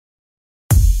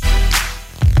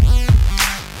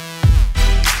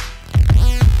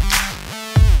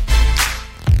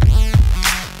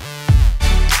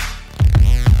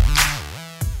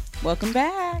Welcome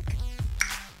back.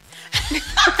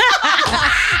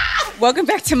 Welcome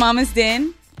back to Mama's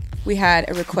Den. We had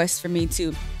a request for me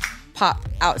to pop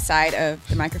outside of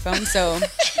the microphone, so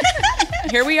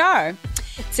here we are.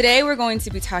 Today we're going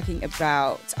to be talking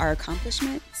about our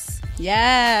accomplishments.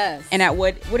 Yes. And at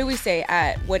what do we say?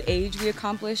 At what age we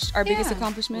accomplished our biggest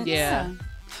accomplishments? Yeah.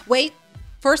 Wait,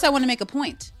 first I want to make a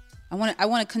point. I want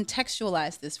to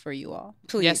contextualize this for you all.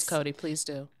 Please. Yes, Cody, please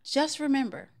do. Just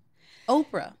remember,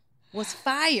 Oprah was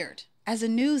fired as a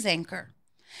news anchor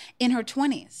in her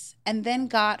 20s and then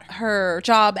got her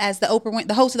job as the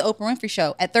host of the Oprah Winfrey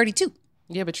Show at 32.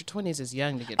 Yeah, but your 20s is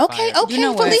young to get Okay, fired. okay, You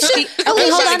know what? Felicia. Hold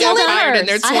on, fired in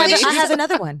their I 20s. have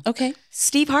another one. Okay.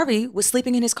 Steve Harvey was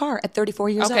sleeping in his car at 34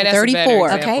 years Okay, old. that's a better 34.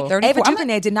 example. Okay, 34. Ava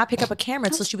DuVernay did not pick up a camera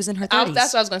until she was in her 30s.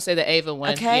 That's what I was going to say, the Ava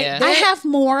one. Okay. Yeah. There- I have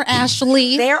more,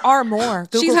 Ashley. There are more.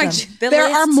 Google She's like, them. the There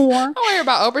list. are more. I want to hear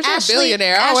about Oprah. She's Ashley, a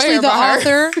billionaire. I want to Ashley, hear the about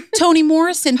her. author, Toni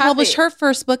Morrison, Pop published it. her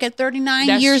first book at 39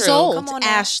 That's years true. old. Come on now.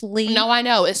 Ashley. No, I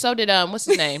know. And so did, what's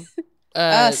his name?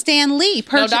 Stan Lee.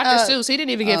 No, Dr. Seuss. He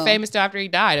didn't even get famous till after he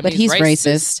died. I But mean, he's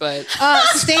racist. But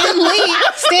Stan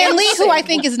Lee, who I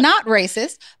think is not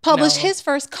racist, published No. his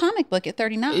first comic book at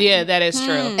 39. yeah, that is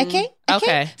true. Okay.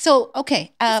 Okay. So,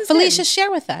 Felicia, good. share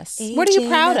with us. What are you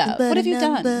proud of? What have you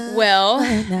done? Well,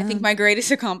 I think my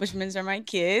greatest accomplishments are my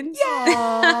kids.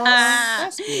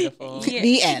 That's beautiful. Yeah.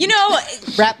 The end. You know,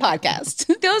 Rap podcast.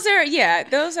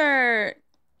 those are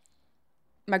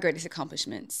my greatest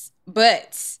accomplishments.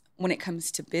 But when it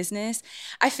comes to business,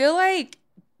 I feel like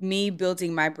me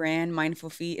building my brand, Mindful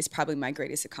Feet, is probably my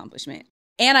greatest accomplishment.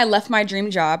 And I left my dream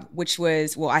job, which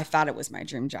was, well, I thought it was my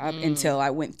dream job until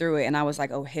I went through it and I was like,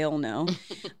 oh, hell no.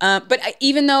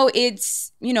 Even though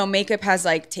it's, makeup has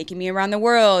like taken me around the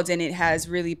world and it has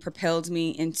really propelled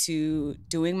me into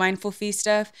doing Mindful Feet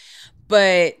stuff,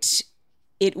 but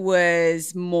it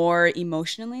was more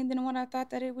emotionally than what I thought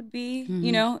that it would be,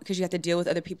 because you have to deal with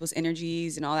other people's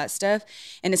energies and all that stuff.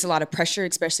 And it's a lot of pressure,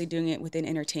 especially doing it within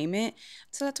entertainment.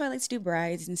 So that's why I like to do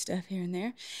brides and stuff here and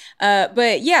there.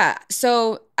 But yeah,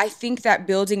 so I think that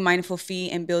building Mindful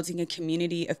Feet and building a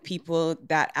community of people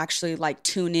that actually like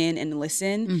tune in and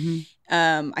listen,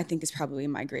 I think is probably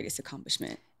my greatest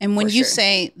accomplishment. And when For you sure.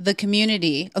 say the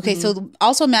community, okay, so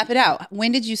also map it out.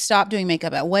 When did you stop doing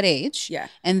makeup? At what age? Yeah.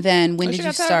 And then when Oh, did she you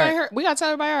gotta tell everybody start? we got to tell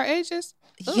everybody our ages?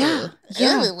 Yeah.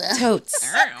 Totes.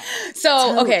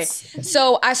 So, okay.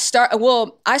 So I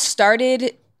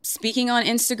started speaking on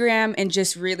Instagram and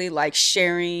just really like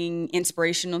sharing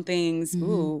inspirational things.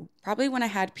 Probably when I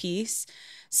had peace.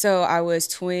 So I was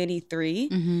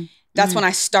 23. That's when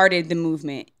I started the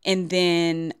movement. And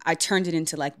then I turned it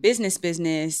into like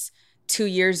business 2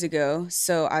 years ago.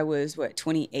 So I was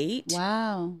 28?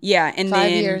 Wow. Yeah. And 5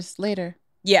 then years later.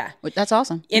 Yeah. That's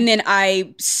awesome. And then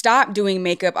I stopped doing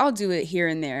makeup. I'll do it here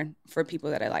and there for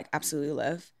people that I like absolutely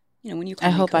love. When you call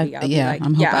me Cody, I'll be like,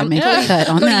 I'm hoping I make Cody, a cut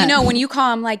on Cody, that. when you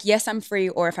call, I'm like, yes, I'm free,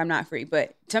 or if I'm not free.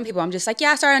 But some people, I'm just like,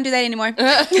 yeah, sorry, I don't do that anymore.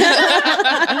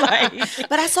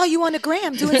 But I saw you on the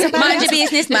gram doing something. Mind your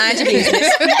business, mind your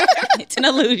business. It's an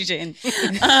illusion.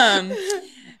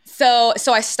 So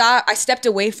I stepped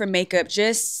away from makeup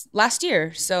just last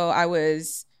year. So I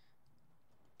was,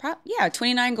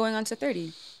 29 going on to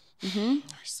 30. You're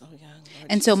so young. Lord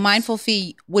And so Jesus. Mindful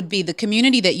Feet would be the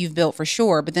community that you've built for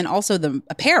sure, but then also the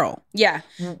apparel. Yeah.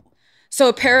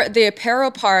 So the apparel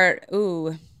part,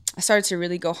 I started to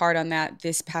really go hard on that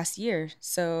this past year.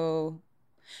 So,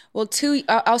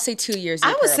 I'll say 2 years. the I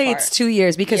would apparel say part. it's 2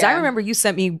 years because I Yeah. remember you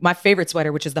sent me my favorite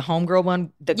sweater, which is the homegirl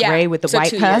one, the Yeah. gray with the So white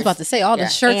 2 cuff. I was about to say all the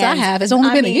shirts I And have. It's only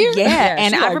I been a mean, year. Yeah, Yeah,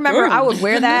 and she I like, remember girl. I would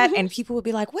wear that, and people would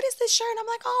be like, "What is this shirt?" And I'm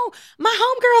like, "Oh, my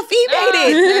homegirl Fee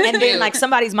made it." And then like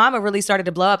somebody's mama really started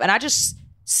to blow up, and I just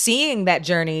seeing that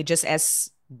journey just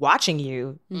as watching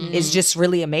you is just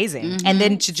really amazing. And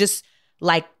then to just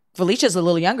like Felicia's a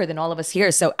little younger than all of us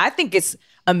here, so I think it's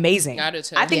amazing. I do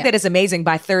too. I think Yeah. that it's amazing.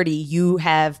 By 30, you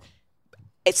have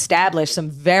established some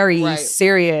very Right.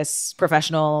 serious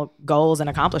professional goals and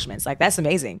accomplishments. Like that's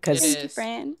amazing because It Thank you, is.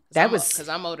 friend. that was because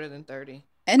I'm older than 30.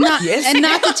 And not Yes. and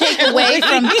not to take away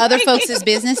from other folks'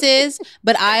 businesses,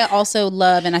 but I also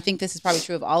love, and I think this is probably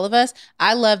true of all of us,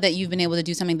 I love that you've been able to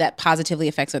do something that positively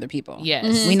affects other people.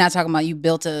 Yes. We're not talking about you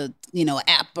built a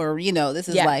app or this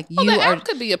is Yeah. like Well, you the are app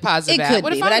could be a positive it app. could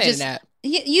What be, if but I I made just an app?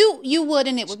 you would,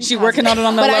 and it would be She positive. working on it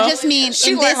on the But low. I just mean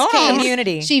She in like, this oh. case,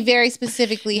 Community. she very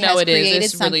specifically No, has it is. created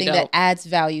It's really something that dope. adds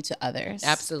value to others.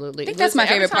 Absolutely. I think that's my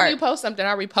Every favorite time part. you post something,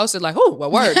 I repost it like, oh, a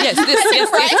word. Yes,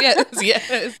 this,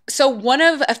 yes. So one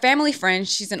of a family friend,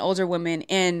 she's an older woman,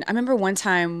 and I remember one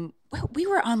time we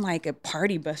were on like a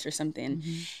party bus or something,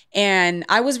 and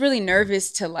I was really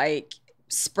nervous to like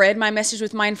spread my message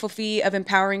with Mindful Feet of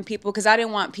empowering people, because I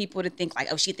didn't want people to think like,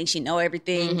 oh, she thinks she know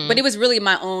everything. But it was really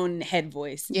my own head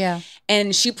voice. Yeah.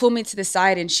 And she pulled me to the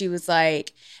side and she was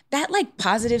like, that like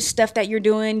positive stuff that you're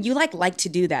doing, you like to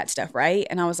do that stuff, right?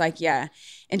 And I was like, yeah.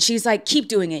 And she's like, keep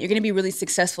doing it. You're going to be really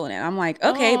successful in it. I'm like,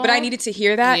 okay, but I needed to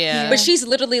hear that. Yeah. But she's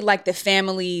literally like the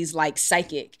family's like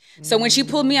psychic. So when she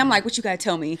pulled me, I'm like, what you got to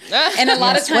tell me? And a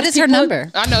lot of times What is her people-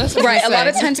 number? I know. That's what Right. you A lot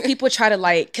of say. times people try to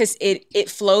like, because it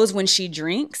flows when she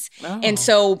drinks. And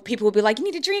so people will be like, you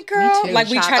need to drink, girl. too. Like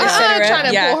we try to I set her try up.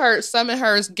 to Yeah. pull her, summon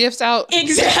her gifts out.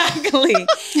 Exactly.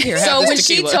 Here, have So this when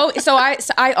she tequila. told, so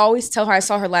I always tell her, I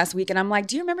saw her last week and I'm like,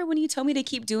 do you remember when you told me to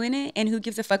keep doing it? And who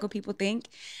gives a fuck what people think?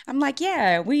 I'm like,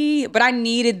 yeah, but I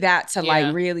needed that to Yeah.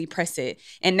 like really press it.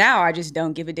 And now I just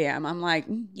don't give a damn. I'm like,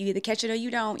 you either catch it or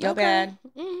you don't. Yo, bad.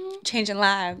 Changing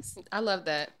lives. I love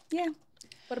that. Yeah.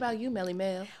 What about you, Melly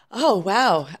Mel? Oh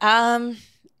wow.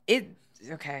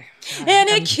 Okay. And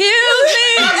it kills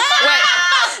me. Wait,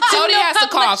 Tony has to how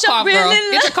cough. much I Cough, girl.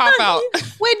 really Get your cough out.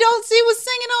 Wait, don't see was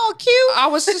singing all cute. I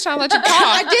was just trying to let you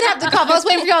I cough. did have to cough. I was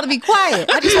waiting for y'all to be quiet.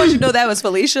 I just want you to know that was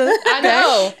Felicia. I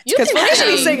know. You Because can Felicia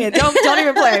be sing. singing. Don't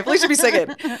even play. Felicia be singing.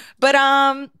 But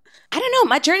I don't know.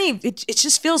 My journey, it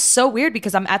just feels so weird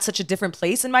because I'm at such a different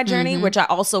place in my journey, which I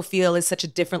also feel is such a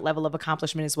different level of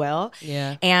accomplishment as well.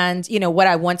 Yeah. And, what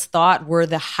I once thought were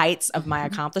the heights of my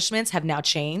accomplishments have now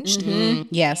changed.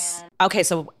 Yes. Okay,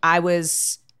 so I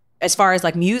was, as far as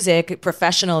like music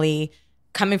professionally,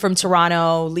 coming from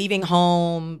Toronto, leaving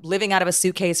home, living out of a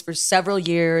suitcase for several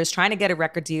years, trying to get a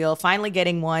record deal, finally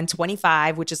getting one,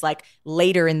 25, which is like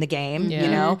later in the game,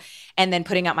 and then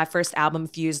putting out my first album a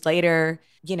few years later.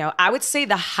 I would say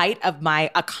the height of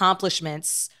my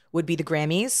accomplishments would be the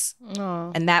Grammys,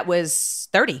 and that was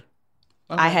 30.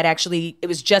 I had actually,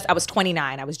 I was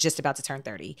 29. I was just about to turn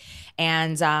 30.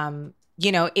 And,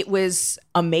 it was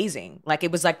amazing. Like,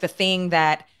 it was like the thing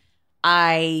that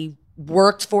I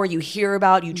worked for, you hear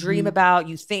about, you dream about,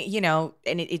 you think, and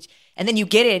then you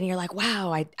get it and you're like,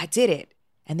 wow, I did it.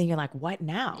 And then you're like, what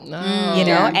now? No.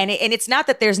 And it's not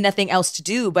that there's nothing else to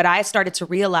do, but I started to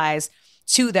realize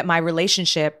too that my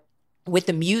relationship with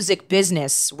the music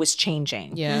business was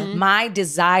changing. Yeah. My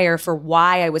desire for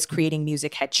why I was creating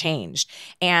music had changed.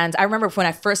 And I remember when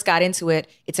I first got into it,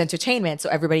 it's entertainment. So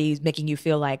everybody's making you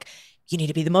feel like you need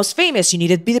to be the most famous, you need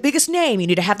to be the biggest name, you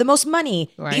need to have the most money.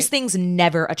 Right. These things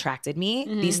never attracted me.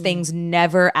 These things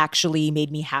never actually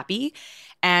made me happy.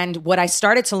 And what I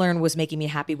started to learn was making me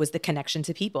happy was the connection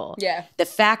to people. Yeah. The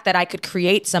fact that I could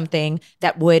create something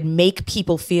that would make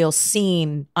people feel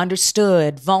seen,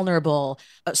 understood, vulnerable,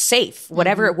 safe,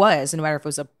 whatever it was, no matter if it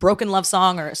was a broken love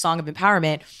song or a song of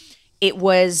empowerment, it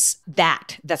was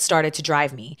that started to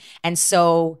drive me. And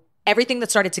so everything that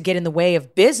started to get in the way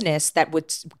of business that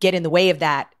would get in the way of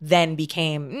that then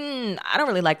became, I don't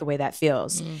really like the way that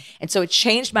feels. And so it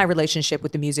changed my relationship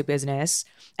with the music business.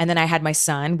 And then I had my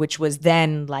son, which was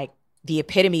then like the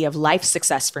epitome of life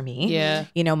success for me. Yeah.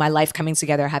 My life coming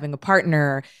together, having a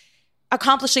partner,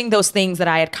 accomplishing those things that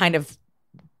I had kind of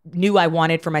knew I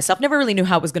wanted for myself. Never really knew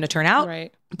how it was going to turn out.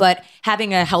 Right. But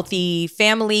having a healthy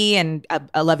family and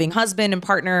a loving husband and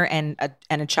partner and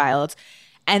a child.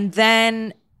 And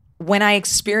then when I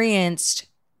experienced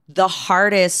the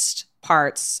hardest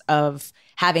parts of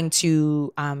having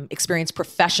to experience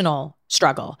professional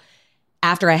struggle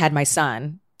after I had my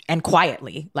son, and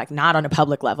quietly, like not on a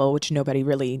public level, which nobody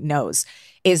really knows,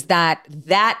 is that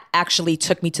actually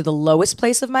took me to the lowest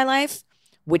place of my life,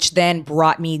 which then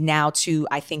brought me now to,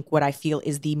 I think, what I feel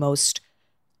is the most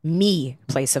me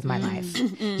place of my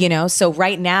life. So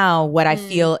right now, what I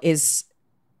feel is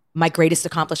my greatest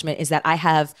accomplishment is that I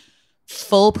have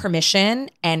full permission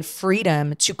and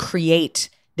freedom to create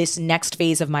this next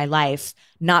phase of my life,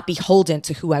 not beholden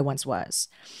to who I once was.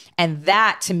 And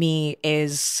that to me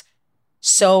is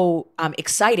so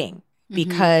exciting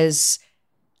because,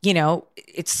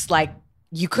 it's like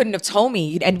you couldn't have told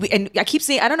me. And I keep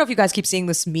seeing, I don't know if you guys keep seeing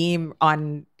this meme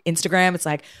on Instagram. It's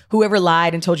like, whoever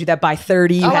lied and told you that by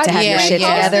 30 you had to have your shit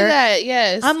together. That,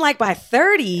 yes. I'm like, by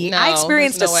 30, No, I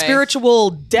experienced there's a no way. spiritual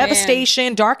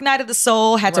devastation, dark night of the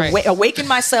soul, had to Right. awaken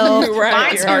myself, Right. find Dark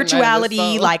night of the spirituality,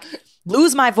 soul. like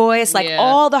lose my voice, like Yeah.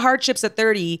 all the hardships at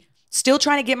 30, still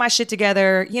trying to get my shit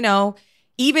together,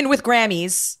 even with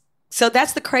Grammys. So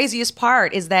that's the craziest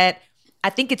part is that I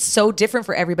think it's so different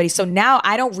for everybody. So now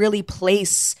I don't really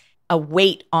place a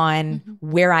weight on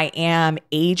where I am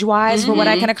age-wise for what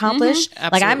I can accomplish.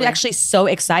 Like I'm Absolutely. actually so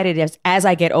excited as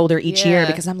I get older each year Yeah.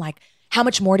 because I'm like, how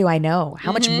much more do I know?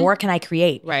 How much more can I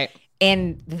create? Right.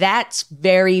 And that's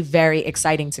very, very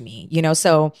exciting to me,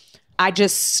 So I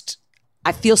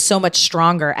feel so much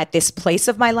stronger at this place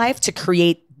of my life to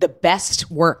create the best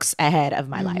works ahead of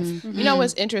my life. You know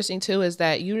what's interesting too is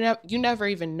that you never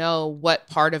even know what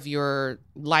part of your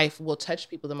life will touch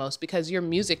people the most, because your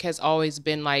music has always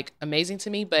been like amazing to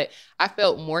me, but I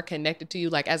felt more connected to you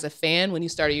like as a fan when you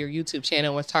started your YouTube channel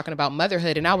and was talking about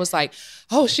motherhood, and I was like,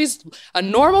 oh, she's a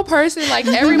normal person like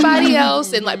everybody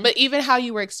else, and like, but even how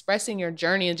you were expressing your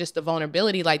journey and just the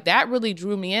vulnerability, like that really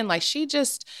drew me in. Like she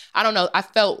just, I don't know, I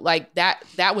felt like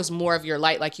that was more of your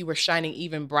light, like you were shining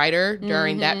even brighter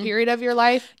during that period of your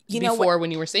life before when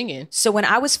you were singing. So when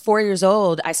I was 4 years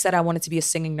old, I said I wanted to be a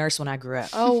singing nurse when I grew up.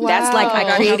 Oh, wow. That's like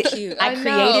how created cute. I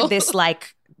created this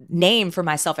like name for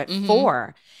myself at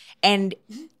 4. And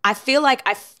I feel like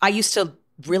I used to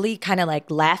really kind of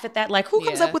like laugh at that. Like, who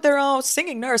comes up with their own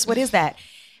singing nurse? What is that?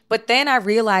 But then I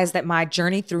realized that my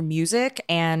journey through music,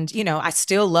 and, you know, I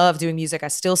still love doing music. I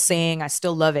still sing. I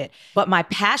still love it. But my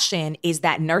passion is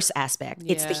that nurse aspect.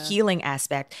 It's the healing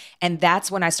aspect. And that's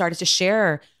when I started to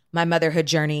share my motherhood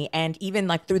journey. And even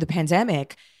like through the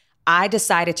pandemic, I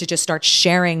decided to just start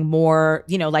sharing more,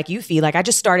 you know, like you feel like I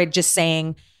just started just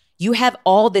saying, you have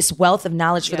all this wealth of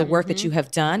knowledge for the work that you have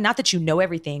done. Not that you know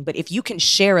everything, but if you can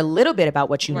share a little bit about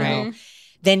what you know,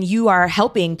 then you are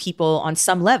helping people on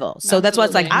some level. So that's why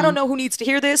it's like, I don't know who needs to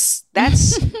hear this.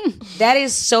 That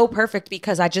is so perfect,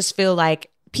 because I just feel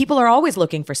like people are always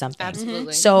looking for something.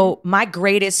 Absolutely. So my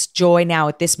greatest joy now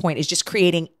at this point is just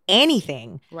creating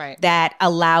anything that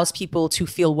allows people to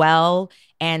feel well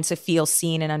and to feel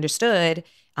seen and understood,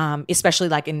 especially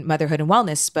like in motherhood and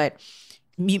wellness. But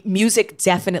music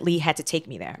definitely had to take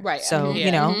me there. Right. So,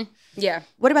 you know. Yeah.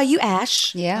 What about you,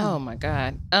 Ash? Yeah. Oh my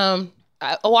God.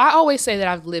 I always say that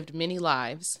I've lived many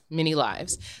lives.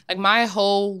 Like my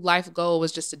whole life goal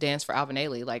was just to dance for Alvin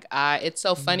Ailey. Like it's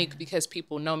so funny because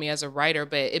people know me as a writer,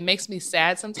 but it makes me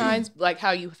sad sometimes, like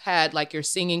how you've had like your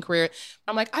singing career.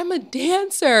 I'm like, I'm a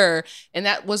dancer. And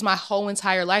that was my whole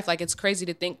entire life. Like it's crazy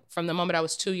to think from the moment I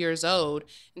was 2 years old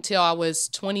until I was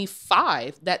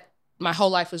 25, that my whole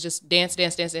life was just dance.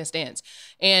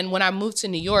 And when I moved to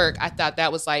New York, I thought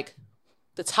that was like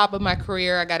the top of my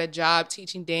career. I got a job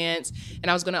teaching dance, and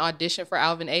I was going to audition for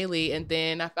Alvin Ailey, and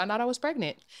then I found out I was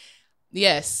pregnant.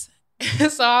 Yes.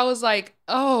 So I was like,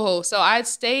 oh, so I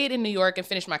stayed in New York and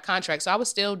finished my contract. So I was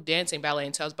still dancing ballet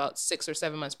until I was about 6 or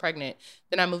 7 months pregnant.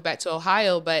 Then I moved back to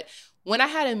Ohio. But when I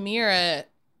had Amira,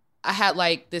 I had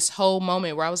like this whole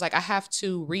moment where I was like, I have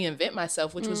to reinvent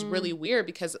myself, which was really weird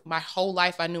because my whole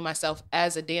life I knew myself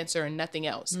as a dancer and nothing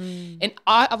else. And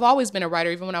I've always been a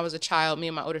writer. Even when I was a child, me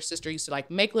and my older sister used to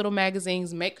like make little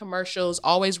magazines, make commercials,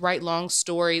 always write long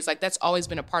stories. Like that's always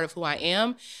been a part of who I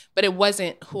am, but it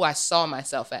wasn't who I saw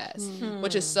myself as,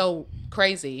 which is so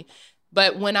crazy.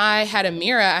 But when I had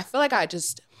Amira, I feel like I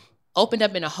just opened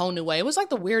up in a whole new way. It was like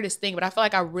the weirdest thing, but I feel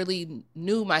like I really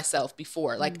knew myself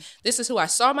before. Like this is who I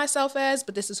saw myself as,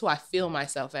 but this is who I feel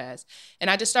myself as. And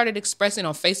I just started expressing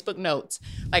on Facebook notes,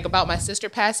 like about my sister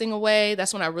passing away.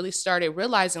 That's when I really started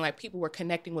realizing like people were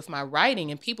connecting with my writing,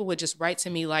 and people would just write to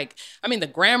me like, I mean, the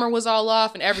grammar was all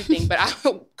off and everything, but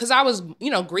because I was,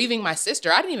 you know, grieving my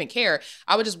sister, I didn't even care.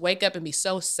 I would just wake up and be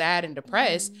so sad and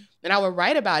depressed. And I would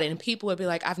write about it, and people would be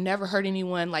like, I've never heard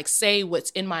anyone like say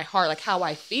what's in my heart, like how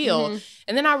I feel.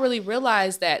 And then I really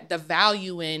realized that the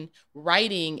value in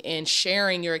writing and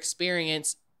sharing your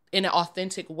experience in an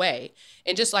authentic way.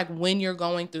 And just like when you're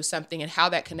going through something and how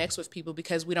that connects with people,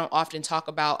 because we don't often talk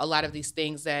about a lot of these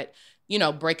things that, you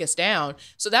know, break us down.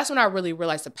 So that's when I really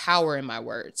realized the power in my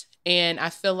words. And I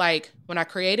feel like when I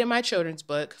created my children's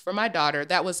book for my daughter,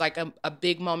 that was like a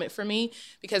big moment for me,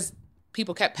 because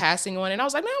people kept passing on, and I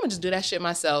was like, man, I'm gonna just do that shit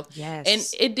myself. Yes. And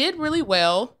it did really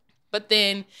well. But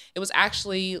then it was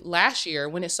actually last year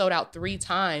when it sold out 3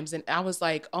 times. And I was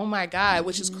like, oh my God,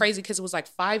 which is crazy because it was like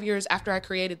 5 years after I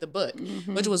created the book,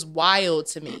 which was wild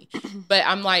to me. But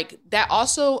I'm like, that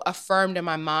also affirmed in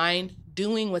my mind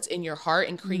doing what's in your heart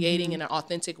and creating in an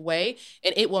authentic way,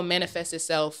 and it will manifest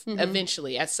itself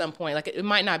eventually at some point. Like it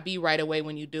might not be right away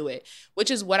when you do it, which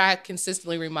is what I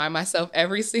consistently remind myself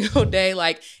every single day.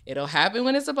 Like it'll happen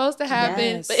when it's supposed to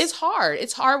happen. Yes. But it's hard.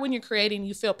 It's hard when you're creating,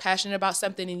 you feel passionate about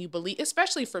something and you believe,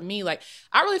 especially for me, like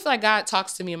I really feel like God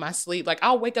talks to me in my sleep. Like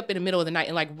I'll wake up in the middle of the night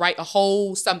and like write a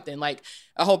whole something, like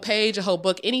a whole page, a whole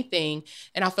book, anything.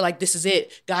 And I'll feel like this is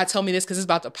it. God told me this because it's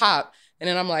about to pop. And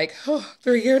then I'm like, oh,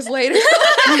 3 years later.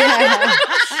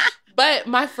 But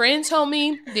my friend told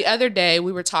me the other day,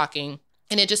 we were talking,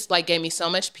 and it just like gave me so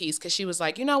much peace, because she was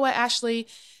like, you know what, Ashley,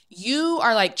 you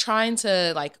are like trying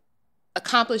to like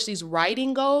accomplish these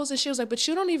writing goals. And she was like, but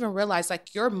you don't even realize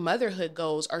like your motherhood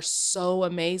goals are so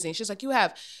amazing. She's like, you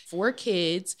have 4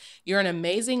 kids. You're an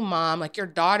amazing mom. Like your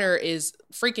daughter is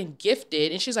freaking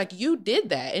gifted. And she's like, you did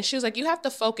that. And she was like, you have to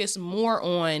focus more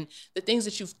on the things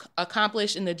that you've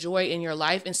accomplished and the joy in your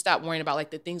life and stop worrying about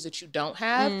like the things that you don't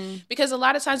have. Because a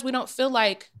lot of times we don't feel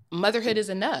like motherhood is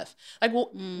enough. Like,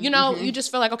 well, you know, you just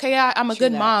feel like, okay, I'm a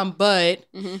good mom, but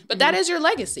that is your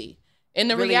legacy. And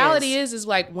the reality is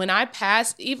like when I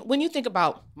pass, even when you think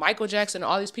about Michael Jackson and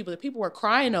all these people that people were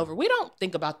crying over, we don't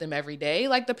think about them every day.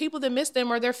 Like the people that miss them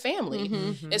are their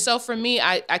family. And so for me,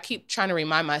 I keep trying to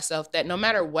remind myself that no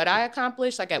matter what I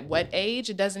accomplish, like at what age,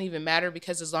 it doesn't even matter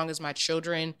because as long as my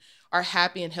children are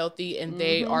happy and healthy and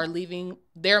they are leaving,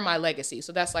 they're my legacy.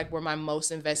 So that's like where my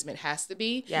most investment has to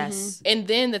be. Yes. And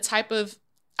then the type of,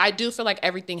 I do feel like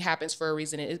everything happens for a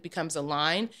reason. It becomes a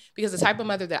line because the type of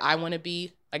mother that I want to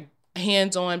be, like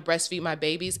hands-on breastfeed my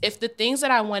babies. If the things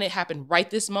that I wanted happen right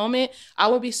this moment, I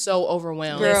would be so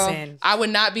overwhelmed. Listen, I would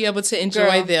not be able to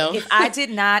enjoy them. if I did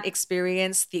not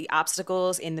experience the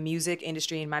obstacles in the music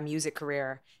industry in my music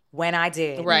career, when I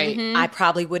did, Right. I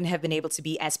probably wouldn't have been able to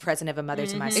be as present of a mother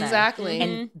to my son. Exactly.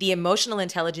 And the emotional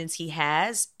intelligence he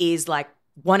has is like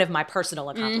one of my personal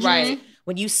accomplishments. Right.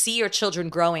 When you see your children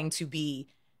growing to be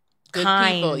Good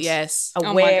kind, people, yes.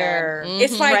 aware,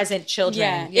 It's like- present children.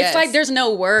 Yeah, Yes. it's like there's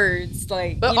no words.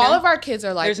 Like, But you all know? of our kids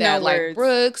are like There's that, no like words.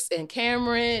 Brooks and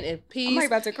Cameron and Peace. I'm like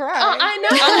about to cry. Oh, I know.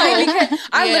 I'm like, because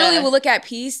I Yeah. literally will look at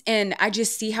Peace and I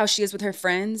just see how she is with her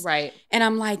friends. Right. And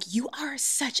I'm like, you are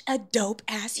such a dope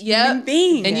ass Yep. human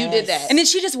being. And you did that. And then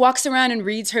she just walks around and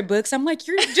reads her books. I'm like,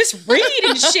 you're just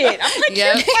reading shit. I'm like,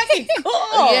 Yep. you're fucking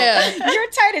cool. Yeah. You're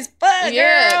tight as fuck,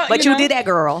 Yeah. girl. But you know? did that,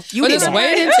 girl. You But did just that.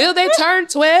 wait until they turn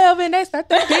 12 and they start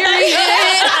the period.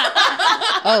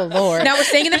 Oh Lord. Now we're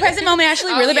staying in the present moment.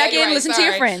 Ashley, reel it back in. Listen to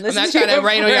your friend. I'm Listen not to trying to your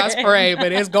rain on y'all's friend. parade,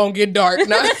 but it's gonna get dark.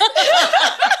 No.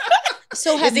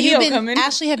 So have the you heel been coming?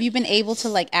 Ashley? Have you been able to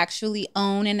like actually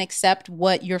own and accept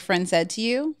what your friend said to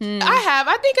you? I have.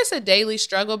 I think it's a daily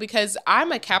struggle because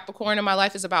I'm a Capricorn and my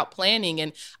life is about planning.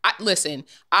 And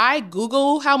I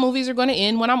Google how movies are going to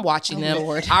end when I'm watching them.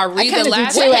 Lord. I read kinda the do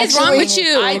last. too, What is wrong with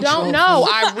you? I don't know.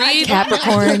 I read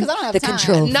Capricorn, Because I don't have the time.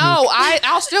 control. No,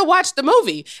 I'll still watch the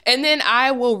movie, and then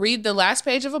I will read the last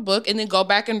page of a book, and then go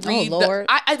back and read. Lord.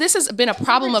 This has been a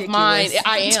problem of mine.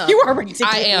 I am. You are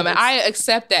ridiculous. I am, and I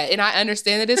accept that, and I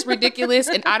understand that it's ridiculous.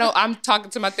 And I'm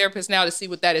talking to my therapist now to see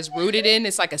what that is rooted in.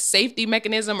 It's like a safety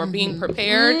mechanism or being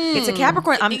prepared. It's a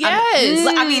Capricorn. Yes.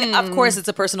 I mean, of course, it's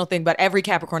a personal thing, but every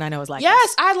Capricorn I know is like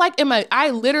Yes, I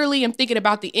literally am thinking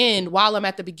about the end while I'm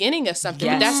at the beginning of something.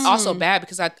 But Yes. that's also bad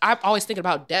because I'm always thinking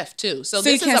about death too. So So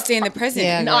this you can't is stay in the present.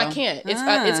 Yeah. No, I girl. can't.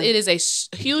 It is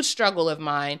a huge struggle of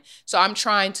mine. So I'm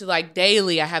trying to like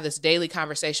daily. I have this daily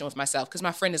conversation with myself because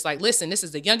my friend is like, "Listen, this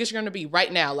is the youngest you're going to be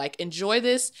right now. Like, enjoy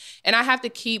this." And I have to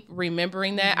keep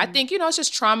remembering that. I think it's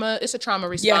just trauma. It's a trauma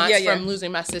response yeah. from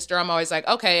losing my sister. I'm always like,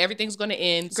 okay, everything's going to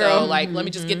end. Girl. So like, let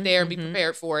me just get there and be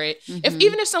prepared for it.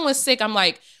 Even if someone's sick, I'm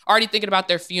like already thinking about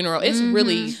their funeral. It's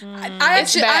really. I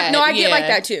It's actually, bad. I get like Yeah.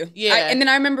 that too. Yeah. And then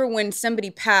I remember when somebody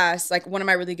passed, like one of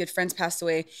my really good friends passed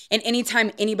away, and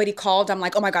anytime anybody called, I'm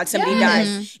like, oh my God, somebody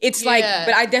died. It's like, Yeah.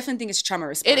 but I definitely think it's trauma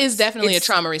response. It is definitely It's a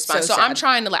trauma response. So sad. I'm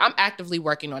trying to I'm actively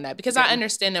working on that because I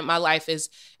understand that my life is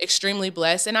extremely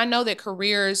blessed. And I know that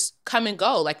careers come and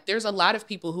go. Like there's a lot of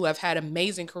people who have had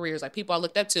amazing careers, like people I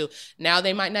looked up to. Now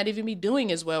they might not even be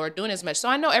doing as well or doing as much. So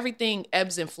I know everything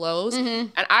ebbs and flows.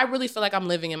 And I really feel like I'm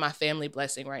living in my family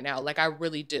blessing right now. Like I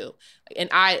really do. And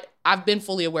I've been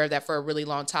fully aware of that for a really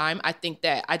long time. I think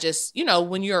that I just,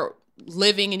 when you're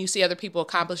living and you see other people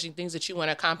accomplishing things that you want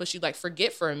to accomplish, you like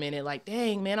forget for a minute, like,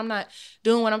 dang, man, I'm not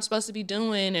doing what I'm supposed to be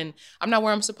doing and I'm not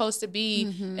where I'm supposed to be.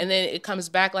 And then it comes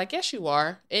back like, yes, you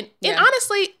are. And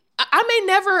honestly, I may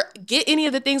never get any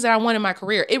of the things that I want in my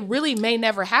career. It really may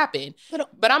never happen,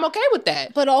 but I'm okay with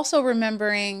that. But also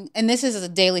remembering, and this is a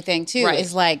daily thing too, Right.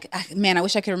 is like, man, I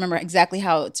wish I could remember exactly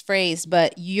how it's phrased,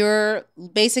 but you're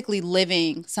basically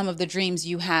living some of the dreams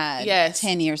you had Yes.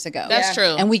 10 years ago. That's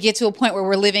true. And we get to a point where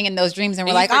we're living in those dreams and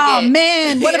we're And like, you oh forget.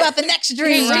 man, what about the next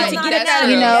dream? Right. You Get know, it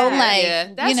out.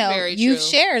 Yeah, that's very you've true.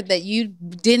 shared that you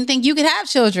didn't think you could have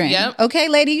children. Yep. Okay,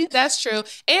 lady. That's true.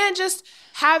 And just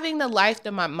having the life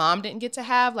that my mom didn't get to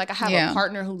have. Like I have Yeah. a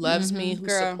partner who loves me, who's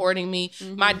Girl. supporting me.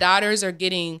 My daughters are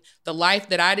getting the life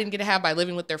that I didn't get to have by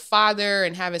living with their father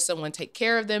and having someone take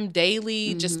care of them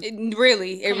daily. Just It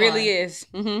really is.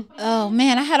 Mm-hmm. Oh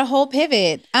man, I had a whole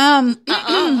pivot.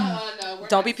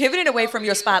 Don't be pivoting away from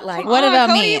your spotlight. What about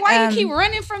Cody, me? Why you keep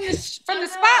running from the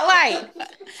spotlight?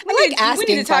 I like asking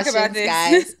we need to talk about questions,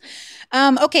 this.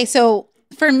 guys. Okay, so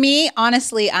For me,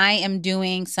 honestly, I am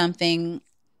doing something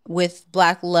with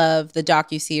Black Love, the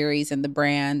docuseries and the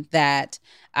brand that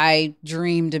I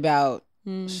dreamed about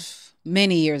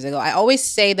many years ago. I always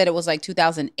say that it was like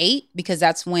 2008 because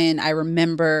that's when I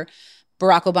remember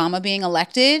Barack Obama being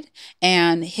elected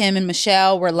and him and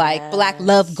Michelle were like Black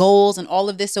Love goals and all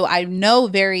of this. So I know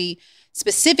very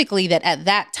specifically that at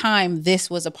that time, this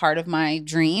was a part of my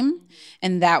dream.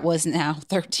 And that was now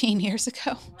 13 years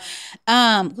ago.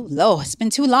 Lord, it's been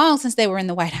too long since they were in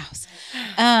the White House.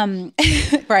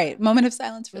 Right. Moment of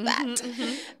silence for that.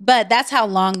 But that's how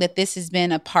long that this has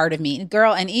been a part of me.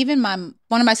 Girl, and even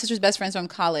one of my sister's best friends from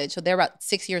college, so they're about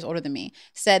 6 years older than me,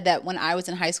 said that when I was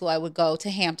in high school, I would go to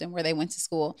Hampton where they went to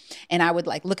school. And I would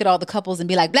like look at all the couples and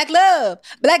be like, Black love,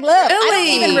 Black love. Really?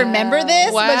 I don't even remember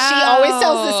this, but she always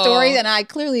tells the story. And I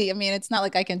clearly, I mean, it's not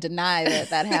like I can deny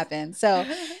that happened. So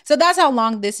that's how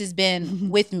long this has been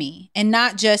with me. And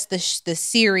not just the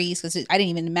series, because I didn't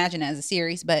even imagine it as a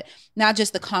series, but not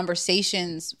just the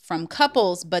conversations from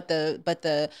couples, but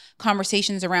the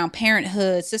conversations around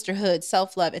parenthood, sisterhood,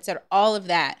 self-love, etc. All of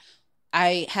that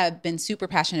I have been super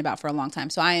passionate about for a long time.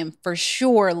 So I am for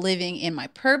sure living in my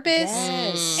purpose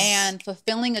and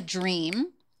fulfilling a dream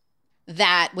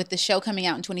that with the show coming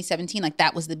out in 2017, like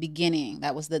that was the beginning.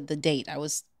 That was the date. I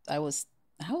was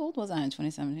how old was I in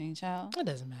 2017, child? It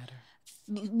doesn't matter.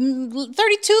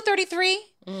 32, 33.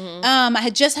 I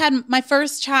had just had my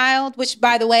first child, which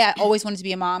by the way, I always wanted to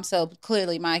be a mom. So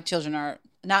clearly my children are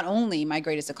not only my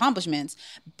greatest accomplishments,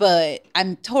 but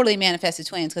I'm totally manifested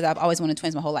twins because I've always wanted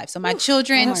twins my whole life. So my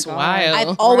children, That's wild.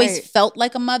 I've always felt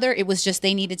like a mother. It was just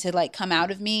they needed to like come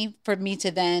out of me for me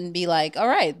to then be like, all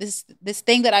right, this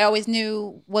thing that I always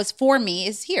knew was for me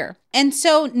is here. And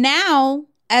so now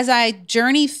as I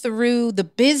journey through the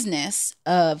business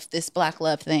of this Black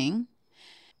Love thing,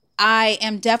 I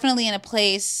am definitely in a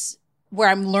place where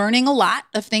I'm learning a lot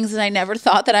of things that I never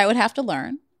thought that I would have to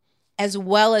learn, as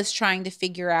well as trying to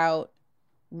figure out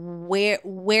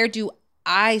where do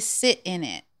I sit in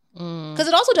it. Because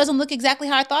it also doesn't look exactly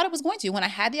how I thought it was going to. When I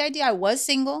had the idea, I was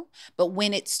single, but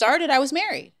when it started, I was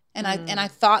married. And I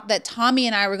thought that Tommy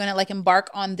and I were going to like embark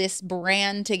on this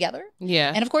brand together.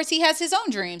 Yeah. And of course, he has his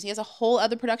own dreams. He has a whole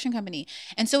other production company.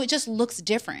 And so it just looks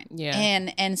different. Yeah.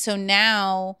 And so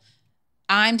now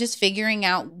I'm just figuring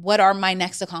out what are my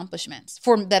next accomplishments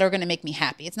that are going to make me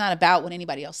happy. It's not about what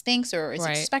anybody else thinks or is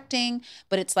expecting,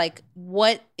 but it's like,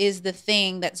 what is the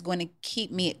thing that's going to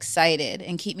keep me excited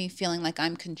and keep me feeling like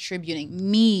I'm contributing,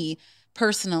 me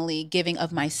personally giving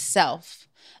of myself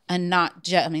and not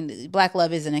just, I mean, Black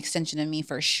Love is an extension of me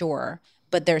for sure,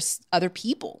 but there's other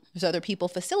people. There's other people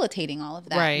facilitating all of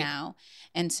that now.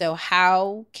 And so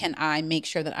how can I make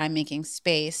sure that I'm making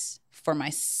space for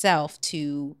myself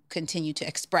to continue to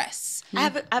express? I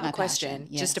have a question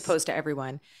just to pose to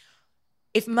everyone.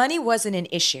 If money wasn't an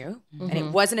issue and it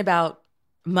wasn't about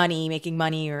money, making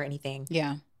money or anything,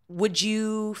 would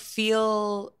you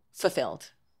feel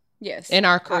fulfilled? Yes. In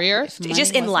our careers?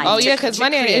 Just in life. Oh, yeah, because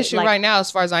money ain't an issue right now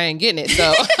as far as I ain't getting it.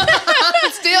 So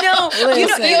still. No, you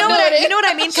know what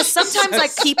I mean? Because sometimes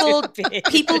like people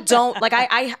don't, like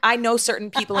I know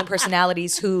certain people and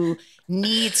personalities who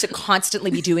need to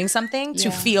constantly be doing something to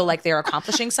feel like they're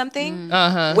accomplishing something.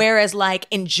 Whereas like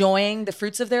enjoying the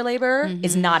fruits of their labor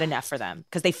is not enough for them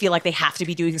because they feel like they have to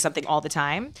be doing something all the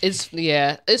time. It's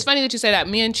funny that you say that.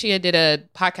 Me and Chia did a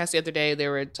podcast the other day. They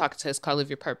were talking to us called Live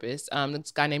Your Purpose.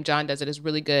 This guy named John does it. It's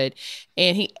really good.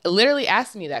 And he literally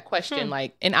asked me that question.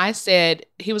 Like, and I said,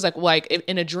 he was like,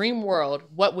 in a dream world,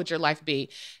 what would your life be?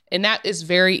 And that is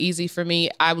very easy for me.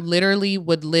 I literally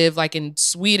would live like in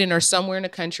Sweden or somewhere in the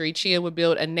country. Chia would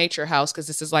build a nature house because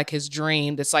this is like his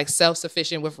dream. That's like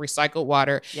self-sufficient with recycled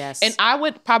water. Yes. And I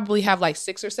would probably have like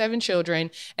 6 or 7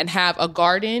 children and have a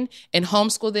garden and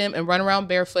homeschool them and run around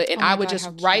barefoot. And I would just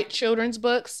write children's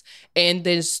books and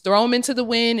then just throw them into the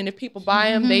wind. And if people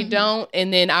buy them, they don't.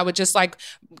 And then I would just like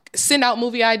send out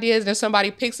movie ideas. And if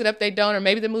somebody picks it up, they don't. Or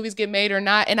maybe the movies get made or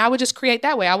not. And I would just create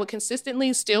that way. I would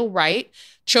consistently still write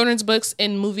children's books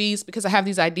and movies because I have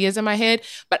these ideas in my head.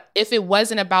 But if it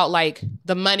wasn't about like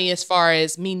the money as far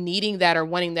as me needing that or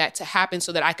wanting that to happen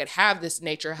so that I could have this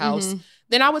nature house,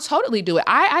 then I would totally do it.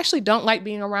 I actually don't like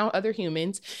being around other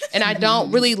humans and I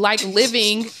don't really like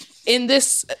living in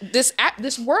this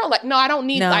world. Like, no, I don't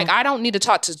need I don't need to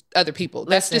talk to other people.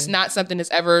 That's just not something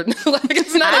that's ever like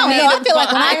it's not a need. I feel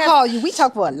like when I call you, we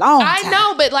talk for a long time. I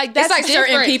know, but like that's it's like different.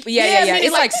 certain people. Yeah.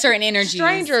 It's like certain energies.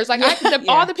 Strangers. Like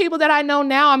all the people that I know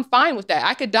now, I'm fine with that.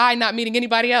 I could die not meeting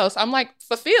anybody else. I'm like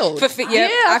fulfilled. I feel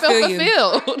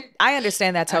fulfilled. I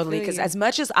understand that totally because as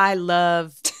much as I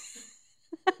love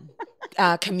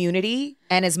community,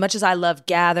 and as much as I love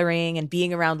gathering and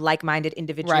being around like-minded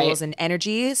individuals and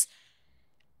energies,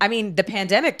 I mean, the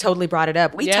pandemic totally brought it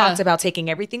up. We talked about taking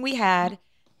everything we had,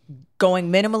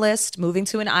 going minimalist, moving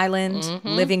to an island,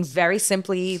 living very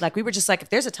simply. Like, we were just like, if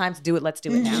there's a time to do it, let's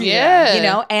do it now. Yeah. You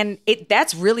know, and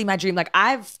that's really my dream. Like,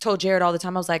 I've told Jared all the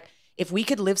time, I was like, if we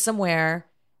could live somewhere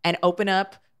and open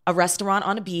up a restaurant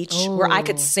on a beach where I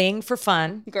could sing for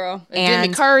fun. Girl. And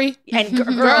Jimmy Curry. And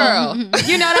girl.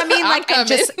 You know what I mean? Like, and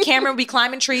just Cameron would be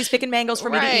climbing trees, picking mangoes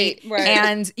for me to eat. Right.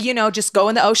 And, you know, just go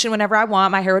in the ocean whenever I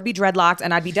want. My hair would be dreadlocked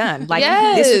and I'd be done. Like,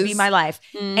 this would be my life.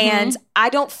 And I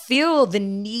don't feel the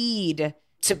need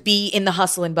to be in the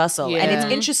hustle and bustle. And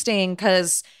it's interesting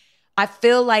because I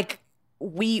feel like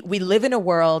we live in a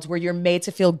world where you're made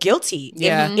to feel guilty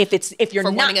if you're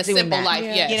for not wanting a doing simple that. life.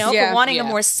 Yes. You know, for wanting a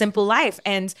more simple life.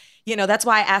 And, you know, that's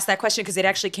why I asked that question, because it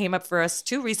actually came up for us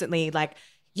too recently. Like,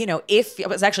 you know, if I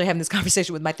was actually having this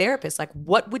conversation with my therapist, like,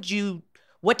 what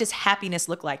does happiness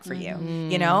look like for you?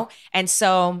 You know? And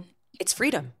so it's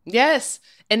freedom. Yes.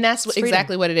 And that's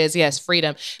exactly what it is. Yes,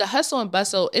 freedom. The hustle and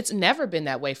bustle, it's never been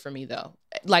that way for me, though.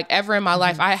 Like, ever in my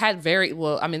life, I had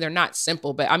they're not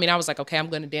simple, but I mean, I was like, okay, I'm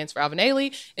going to dance for Alvin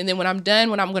Ailey. And then when I'm done,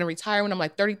 when I'm going to retire, when I'm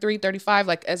like 33, 35,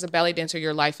 like, as a ballet dancer,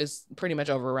 your life is pretty much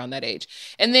over around that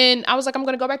age. And then I was like, I'm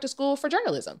going to go back to school for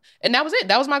journalism. And that was it.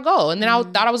 That was my goal. And then I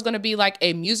thought I was going to be like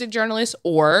a music journalist,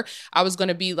 or I was going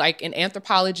to be like in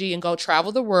anthropology and go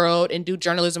travel the world and do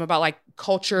journalism about like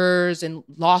cultures and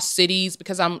lost cities,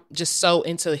 because I'm just so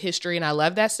into history and I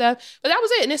love that stuff. But that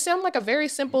was it. And it sounded like a very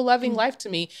simple, loving life to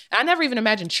me. And I never even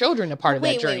imagined children a part of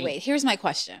that journey. Wait. Here's my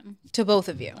question to both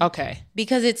of you. Okay.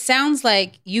 Because it sounds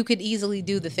like you could easily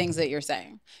do the things that you're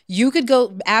saying. You could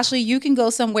go, Ashley, you can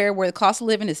go somewhere where the cost of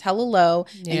living is hella low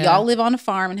and y'all live on a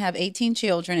farm and have 18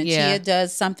 children, and Tia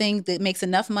does something that makes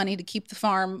enough money to keep the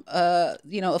farm,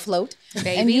 afloat. Baby.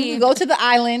 And you can go to the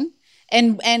island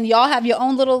and y'all have your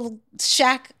own little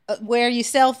shack where you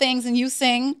sell things and you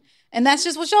sing. And that's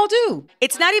just what y'all do.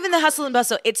 It's not even the hustle and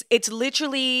bustle. It's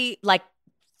literally like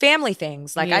family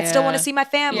things. Like, I still want to see my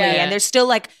family. And there's still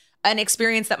like an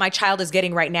experience that my child is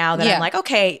getting right now that I'm like,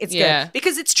 okay, it's good.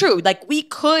 Because it's true. Like, we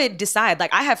could decide.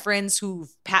 Like, I have friends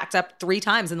who've packed up 3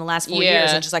 times in the last 4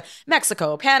 years and just like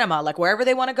Mexico, Panama, like wherever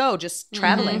they want to go, just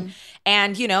traveling.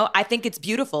 And, you know, I think it's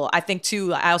beautiful. I think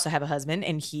too, I also have a husband,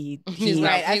 and he's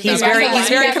very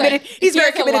committed. He's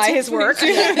very committed to his work.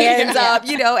 And,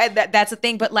 you know, and that's the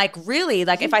thing. But like, really,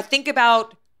 like, if I think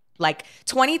about, like,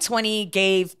 2020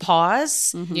 gave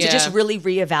pause to just really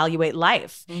reevaluate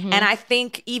life. And I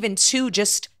think even too,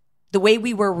 just the way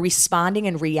we were responding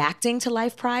and reacting to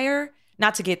life prior,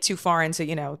 not to get too far into,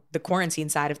 you know, the quarantine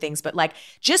side of things, but like,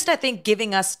 just, I think,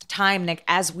 giving us time, like,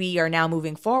 as we are now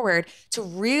moving forward, to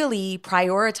really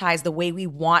prioritize the way we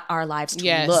want our lives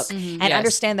to look and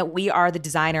understand that we are the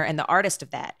designer and the artist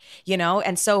of that, you know?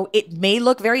 And so it may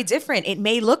look very different. It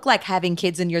may look like having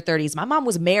kids in your 30s. My mom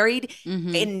was married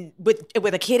with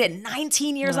a kid at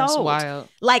 19 years old. That's wild.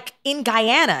 Like, in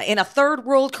Guyana, in a third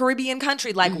world Caribbean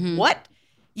country. Like, what?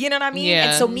 You know what I mean? Yeah.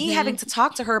 And so me having to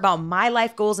talk to her about my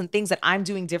life goals and things that I'm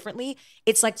doing differently,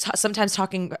 it's like sometimes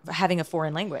having a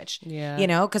foreign language, you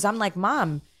know, because I'm like,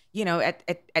 Mom, you know,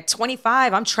 at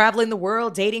 25, I'm traveling the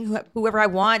world, dating whoever I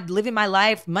want, living my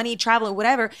life, money, traveling,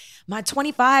 whatever. My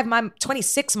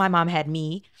 26, my mom had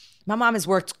me. My mom has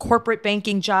worked corporate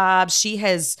banking jobs. She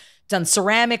has done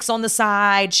ceramics on the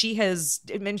side. She's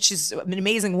an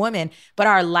amazing woman, but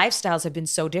our lifestyles have been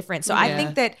so different. So I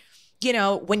think that, you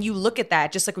know, when you look at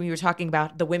that, just like when you were talking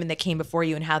about the women that came before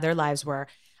you and how their lives were,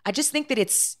 I just think that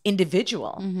it's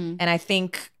individual. And I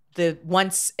think the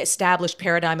once established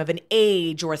paradigm of an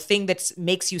age or a thing that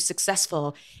makes you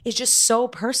successful is just so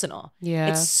personal. Yeah.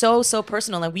 It's so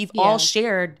personal. And we've all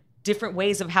shared different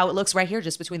ways of how it looks right here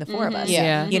just between the 4 of us.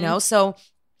 You know, so,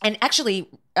 and actually,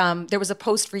 there was a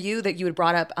post for you that you had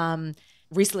brought up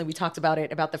recently. We talked about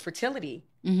it, about the fertility.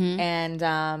 And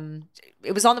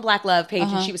it was on the Black Love page,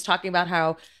 and she was talking about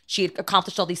how she had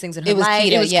accomplished all these things in her life.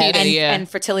 Keto, it was keto, and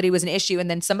fertility was an issue. And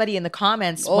then somebody in the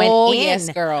comments went in, yes,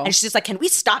 girl. and she's just like, "Can we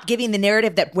stop giving the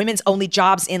narrative that women's only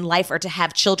jobs in life are to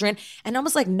have children?" And I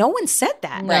was like, "No one said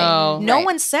that. No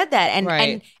one said that."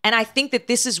 And I think that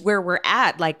this is where we're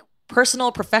at. Like,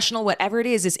 personal, professional, whatever it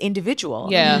is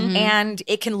individual. And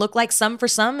it can look like some for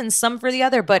some and some for the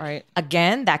other. But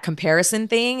again, that comparison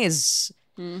thing is.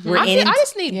 I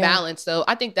just need balance, though.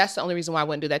 I think that's the only reason why I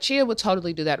wouldn't do that. Chia would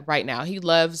totally do that right now. He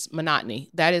loves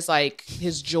monotony. That is like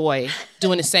his joy,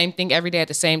 doing the same thing every day at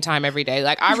the same time every day.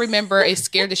 Like, I remember it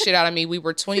scared the shit out of me. We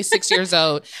were 26 years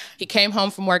old. He came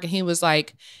home from work and he was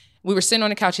like, we were sitting on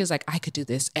the couch. He was like, I could do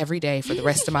this every day for the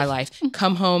rest of my life.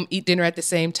 Come home, eat dinner at the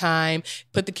same time,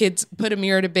 put a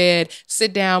mirror to bed,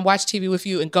 sit down, watch TV with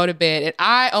you, and go to bed. And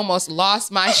I almost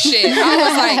lost my shit. I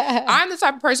was like, I'm the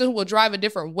type of person who will drive a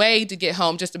different way to get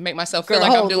home just to make myself feel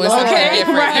like I'm doing something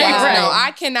different. Right. No,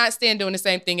 I cannot stand doing the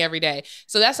same thing every day.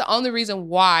 So that's the only reason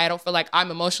why I don't feel like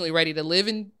I'm emotionally ready to live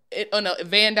on a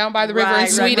van down by the river in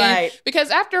Sweden. Because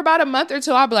after about a month or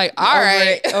two, I'll be like, all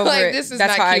right, like this is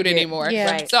not cute anymore. Yeah.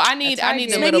 Right. So I need a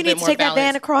Maybe little you bit need more to take balance. that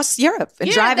van across Europe and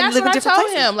drive and live in different I told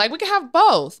places. him. Like, we can have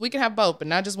both. We can have both, but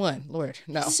not just one. Lord,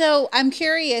 no. So I'm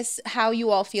curious how you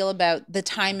all feel about the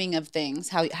timing of things,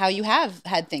 how you have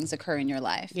had things occur in your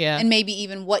life. Yeah. And maybe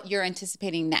even what you're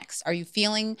anticipating next. Are you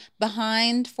feeling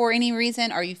behind for any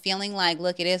reason? Are you feeling like,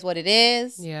 look, it is what it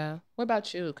is? Yeah. What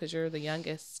about you? Because you're the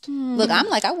youngest. Look, I'm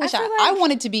like, I wish I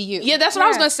wanted to be you. Yeah, that's what I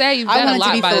was going to say. You've I done a wanted to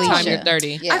lot be by the time Felicia. you're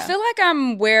 30. Yeah. I feel like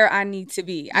I'm where I need to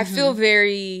be. I feel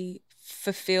very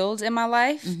fulfilled in my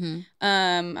life.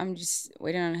 I'm just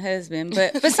waiting on a husband.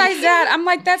 But besides that, I'm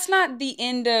like, that's not the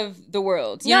end of the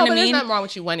world. You know what I there's mean? nothing wrong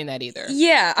with you wanting that either.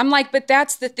 Yeah, I'm like, but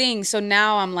that's the thing. So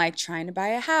now I'm like trying to buy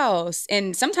a house.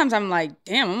 And sometimes I'm like,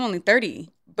 damn, I'm only 30.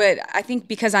 But I think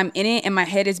because I'm in it and my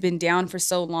head has been down for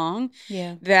so long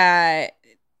that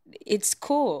it's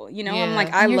cool. You know, I'm Yeah.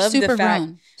 like, I You're love super the fact.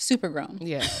 grown. Super grown.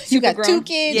 Yeah. You got Super 2 grown.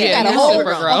 kids. Yeah, you got you're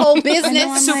super a grown. whole I business.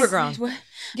 know, I'm Super like, grown. what?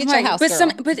 Get I'm your like, house,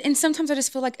 but girl. and sometimes I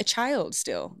just feel like a child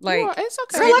still. Like Well, it's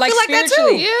okay. Girl, I feel like that too.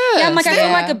 spiritually. Yeah. I'm like, I feel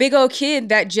Yeah. like a big old kid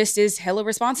that just is hella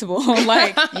responsible.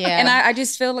 Like, Yeah. and I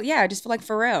just feel like, I just feel like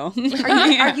Pharrell.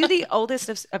 Are you the oldest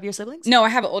of your siblings? No, I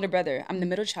have an older brother. I'm the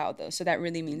middle child though, so that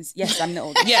really means yes, I'm the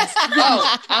oldest. Yes.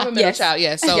 Oh, I'm a middle Yes. child.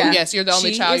 Yes. So Yeah. yes, you're the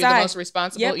only She child. is You're the I. most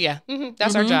responsible. Yep. Yeah.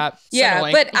 That's our job. So Yeah,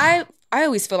 annoying. but I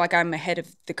always feel like I'm ahead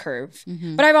of the curve.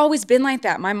 But I've always been like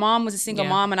that. My mom was a single Yeah,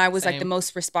 mom and I was like same. the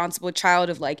most responsible child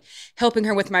of like helping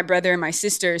her with my brother and my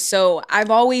sister. So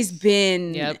I've always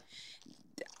been Yep.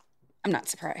 I'm not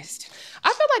surprised. I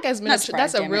feel like as middle, surprised,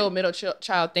 that's a damn real it. middle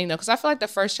child thing though, because I feel like the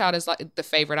first child is like the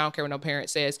favorite. I don't care what no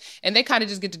parent says, and they kind of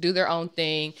just get to do their own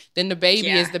thing. Then the baby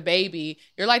Yeah. is the baby.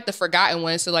 You're like the forgotten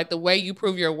one. So like the way you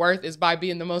prove your worth is by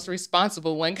being the most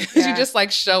responsible one, because you Yeah. just like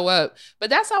show up.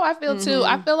 But that's how I feel too.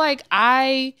 I feel like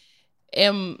I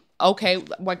am okay,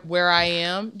 like where I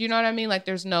am. Do you know what I mean? Like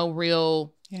there's no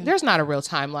real. There's not a real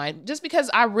timeline, just because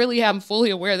I really am fully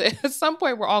aware that at some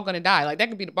point we're all going to die. Like that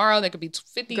could be tomorrow, that could be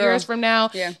 50 Girl. years from now.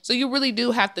 Yeah. So you really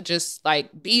do have to just like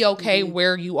be okay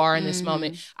where you are in this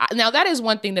moment. Now that is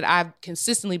one thing that I've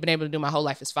consistently been able to do my whole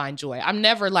life is find joy. I'm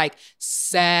never like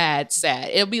sad.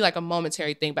 It'll be like a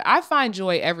momentary thing, but I find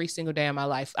joy every single day of my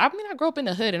life. I mean, I grew up in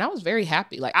the hood and I was very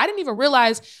happy. Like I didn't even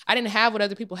realize I didn't have what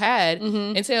other people had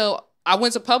until I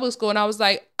went to public school and I was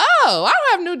like, oh, I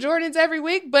don't have new Jordans every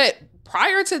week, but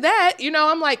prior to that, you know,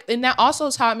 I'm like, and that also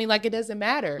taught me like it doesn't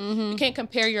matter. You can't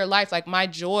compare your life. Like my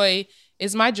joy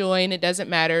is my joy and it doesn't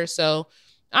matter. So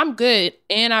I'm good.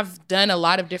 And I've done a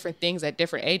lot of different things at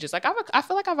different ages. Like I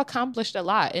feel like I've accomplished a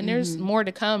lot and there's more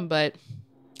to come,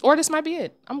 or this might be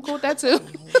it. I'm cool with that too.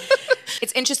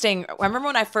 It's interesting. I remember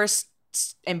when I first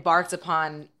embarked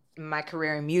upon my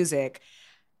career in music,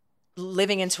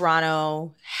 living in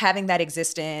Toronto, having that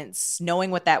existence,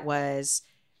 knowing what that was,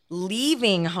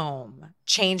 leaving home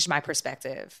changed my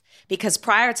perspective. Because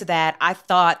prior to that, I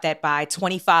thought that by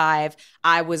 25,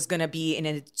 I was going to be in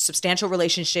a substantial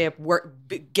relationship,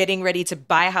 getting ready to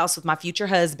buy a house with my future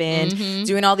husband,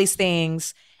 doing all these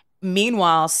things.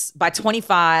 Meanwhile, by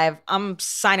 25, I'm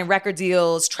signing record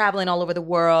deals, traveling all over the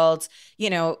world, you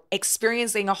know,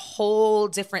 experiencing a whole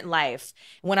different life.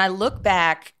 When I look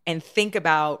back and think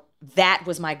about that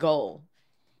was my goal,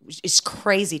 it's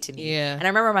crazy to me. Yeah. And I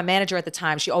remember my manager at the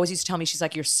time, she always used to tell me, she's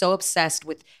like, you're so obsessed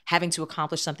with having to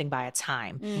accomplish something by a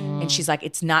time. And she's like,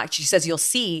 it's not, she says, you'll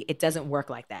see, it doesn't work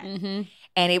like that.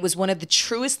 And it was one of the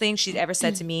truest things she'd ever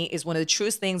said to me, is one of the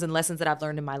truest things and lessons that I've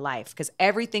learned in my life. Because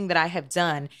everything that I have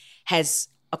done has,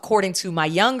 according to my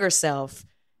younger self,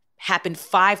 happened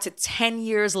 5 to 10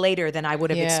 years later than I would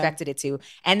have expected it to.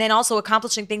 And then also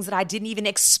accomplishing things that I didn't even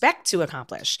expect to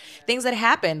accomplish. Things that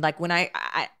happened. Like when I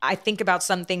think about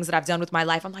some things that I've done with my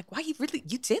life, I'm like, wow, you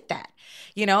did that,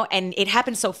 you know? And it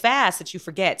happened so fast that you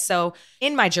forget. So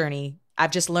in my journey,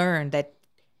 I've just learned that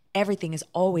everything is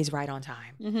always right on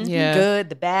time. Yeah. Good,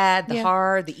 the bad, the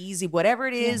hard, the easy, whatever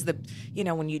it is,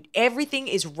 everything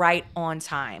is right on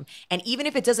time. And even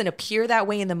if it doesn't appear that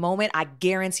way in the moment, I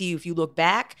guarantee you, if you look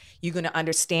back, you're going to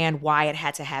understand why it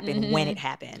had to happen when it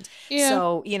happened. Yeah.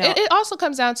 So, you know, it also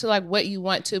comes down to like what you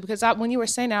want to, because when you were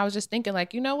saying that, I was just thinking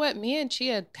like, you know what? Me and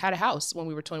Chia had a house when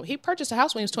we were 20. He purchased a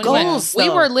house when he was 21. Goals, we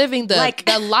though. were living the Like-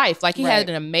 life. Like he Right. had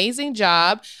an amazing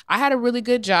job. I had a really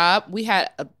good job. We had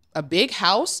a big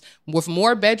house with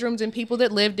more bedrooms and people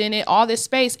that lived in it, all this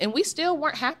space, and we still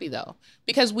weren't happy though,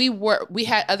 because we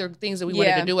had other things that we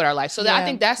wanted to do with our life. So I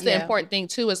think that's the important thing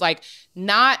too, is like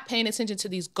not paying attention to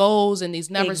these goals and these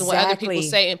numbers and what other people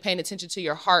say, and paying attention to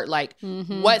your heart, like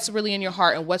what's really in your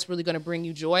heart and what's really going to bring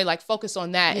you joy. Like focus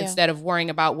on that instead of worrying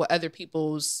about what other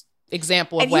people's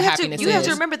example of what happiness is. You have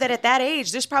to remember that at that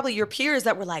age, there's probably your peers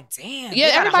that were like, damn. Yeah,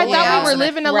 everybody thought we were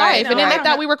living a life. And then they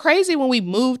thought we were crazy when we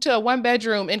moved to a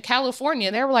 1-bedroom in California.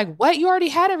 And they were like, what? You already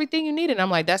had everything you needed. And I'm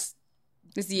like,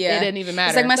 it didn't even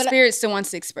matter. It's like my spirit still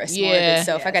wants to express more of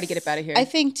itself. I got to get up out of here. I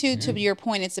think too, to your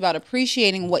point, it's about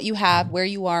appreciating what you have, where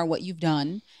you are, what you've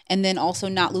done, and then also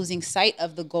not losing sight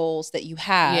of the goals that you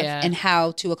have and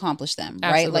how to accomplish them.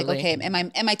 Absolutely. Right? Like,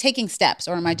 okay, am I taking steps,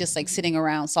 or am I just like sitting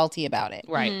around salty about it?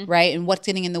 Right. Right. And what's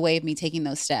getting in the way of me taking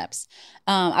those steps?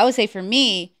 I would say for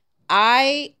me,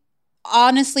 I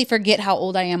honestly forget how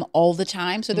old I am all the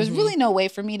time. So there's really no way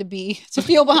for me to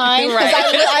feel behind. Right.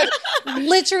 I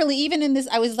literally, even in this,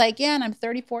 I was like, and I'm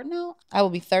 34. No, I will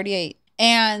be 38.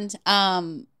 And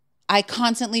I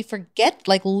constantly forget,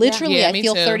 like literally, I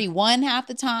feel 31 half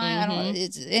the time. I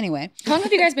don't. Anyway. How long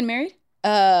have you guys been married?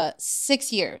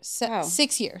 6 years. Wow.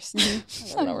 6 years.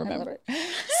 I don't remember.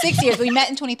 6 years. We met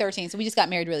in 2013, so we just got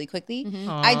married really quickly.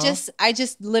 I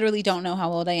just literally don't know how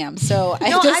old I am. So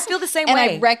I feel the same way. And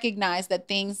I recognize that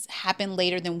things happen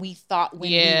later than we thought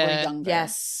when we were younger.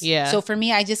 Yes. Yeah. So for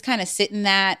me, I just kind of sit in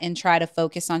that and try to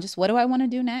focus on just what do I want to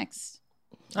do next.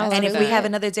 And if we have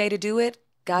another day to do it,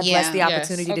 God bless the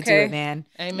opportunity to do it, man.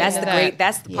 Amen.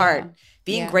 That's the part.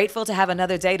 Being grateful to have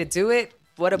another day to do it.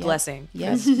 What a blessing.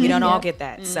 Yes. We don't all get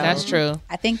that. So That's true.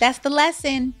 I think that's the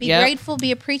lesson. Be grateful,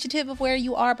 be appreciative of where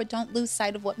you are, but don't lose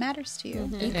sight of what matters to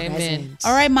you. Amen.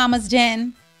 All right, Mama's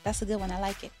Den. That's a good one. I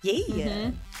like it.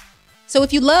 Yeah. So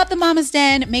if you love the Mama's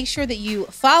Den, make sure that you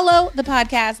follow the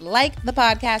podcast, like the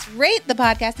podcast, rate the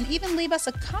podcast, and even leave us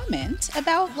a comment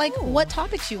about like what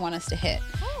topics you want us to hit.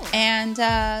 And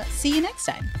see you next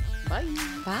time. Bye.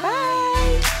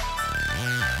 Bye.